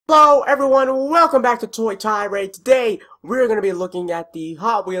Hello everyone, welcome back to Toy Tirade. Today, we're going to be looking at the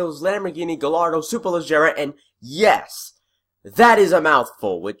Hot Wheels Lamborghini Gallardo Superleggera, and yes, that is a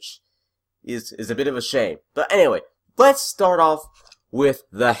mouthful, which is a bit of a shame. But anyway, let's start off with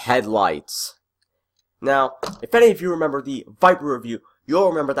the headlights. Now, if any of you remember the Viper review, you'll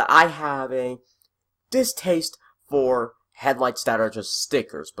remember that I have a distaste for headlights that are just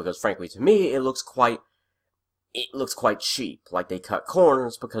stickers, because frankly to me, it looks quite cheap, like they cut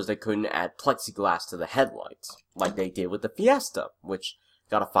corners because they couldn't add plexiglass to the headlights, like they did with the Fiesta, which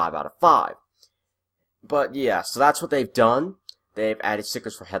got a 5 out of 5. But yeah, so that's what they've done. They've added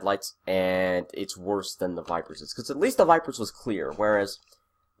stickers for headlights, and it's worse than the Vipers is, because at least the Vipers was clear, whereas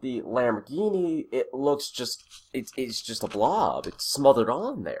the Lamborghini, it looks just, it's just a blob. It's smothered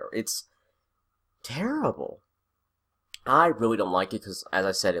on there. It's terrible. I really don't like it, because as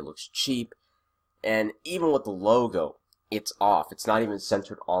I said, it looks cheap. And even with the logo, it's off. It's not even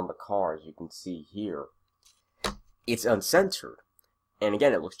centered on the car, as you can see here. It's uncentered. And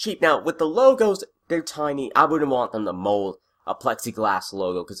again, it looks cheap. Now, with the logos, they're tiny. I wouldn't want them to mold a plexiglass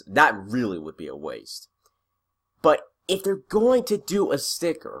logo, because that really would be a waste. But if they're going to do a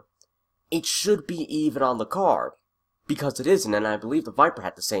sticker, it should be even on the car. Because it isn't, and I believe the Viper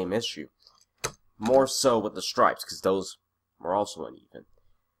had the same issue. More so with the stripes, because those were also uneven.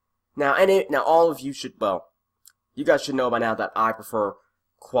 Now, all of you should, well, you guys should know by now that I prefer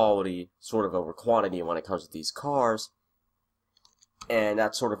quality sort of over quantity when it comes to these cars. And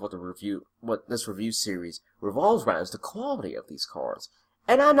that's sort of what this review series revolves around, is the quality of these cars.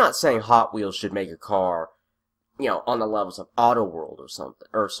 And I'm not saying Hot Wheels should make a car, you know, on the levels of Auto World or something.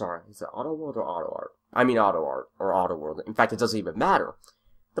 Or, sorry, is it Auto World or Auto Art? I mean Auto Art or Auto World. In fact, it doesn't even matter.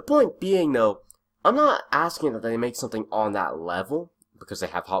 The point being, though, I'm not asking that they make something on that level, because they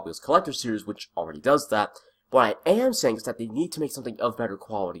have Hot Wheels Collector Series, which already does that. What I am saying is that they need to make something of better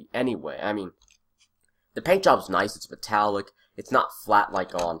quality anyway. I mean, the paint job is nice, it's metallic, it's not flat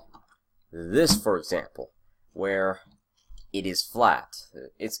like on this, for example, where it is flat.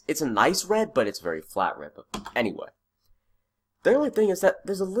 It's a nice red, but it's very flat red. But anyway, the only thing is that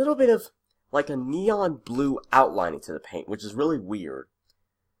there's a little bit of, like, a neon blue outlining to the paint, which is really weird.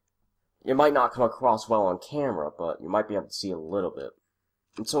 It might not come across well on camera, but you might be able to see a little bit.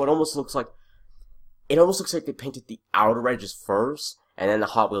 And so it almost looks like they painted the outer edges first, and then the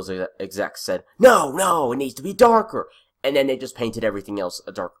Hot Wheels execs said, no, it needs to be darker. And then they just painted everything else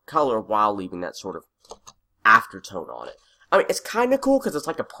a darker color while leaving that sort of aftertone on it. I mean, it's kind of cool because it's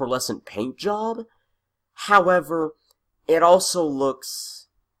like a pearlescent paint job. However, it also looks,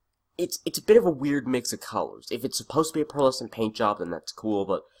 it's a bit of a weird mix of colors. If it's supposed to be a pearlescent paint job, then that's cool,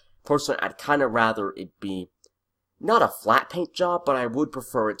 but personally, I'd kind of rather it be not a flat paint job, but I would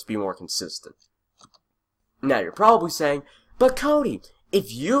prefer it to be more consistent. Now, you're probably saying, but Cody,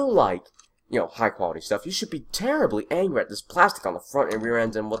 if you like, you know, high quality stuff, you should be terribly angry at this plastic on the front and rear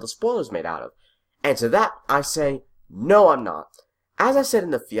end and what the spoiler's made out of. And to that, I say, no, I'm not. As I said in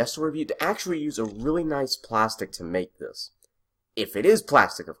the Fiesta review, to actually use a really nice plastic to make this. If it is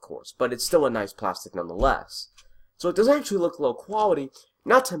plastic, of course, but it's still a nice plastic nonetheless. So it does actually look low quality,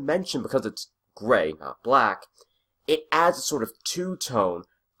 not to mention because it's gray, not black, it adds a sort of two-tone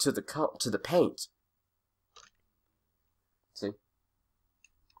to the paint. See?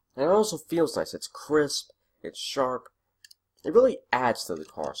 And it also feels nice. It's crisp, it's sharp. It really adds to the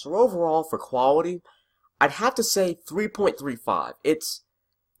car. So overall, for quality, I'd have to say 3.35. It's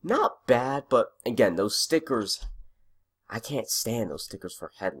not bad, but again, those stickers, I can't stand those stickers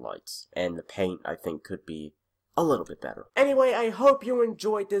for headlights. And the paint, I think, could be a little bit better. Anyway, I hope you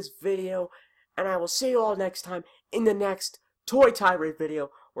enjoyed this video, and I will see you all next time in the next Toy Tirade video,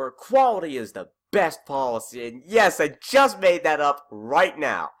 where quality is the best policy. And yes, I just made that up right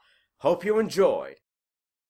now. Hope you enjoyed.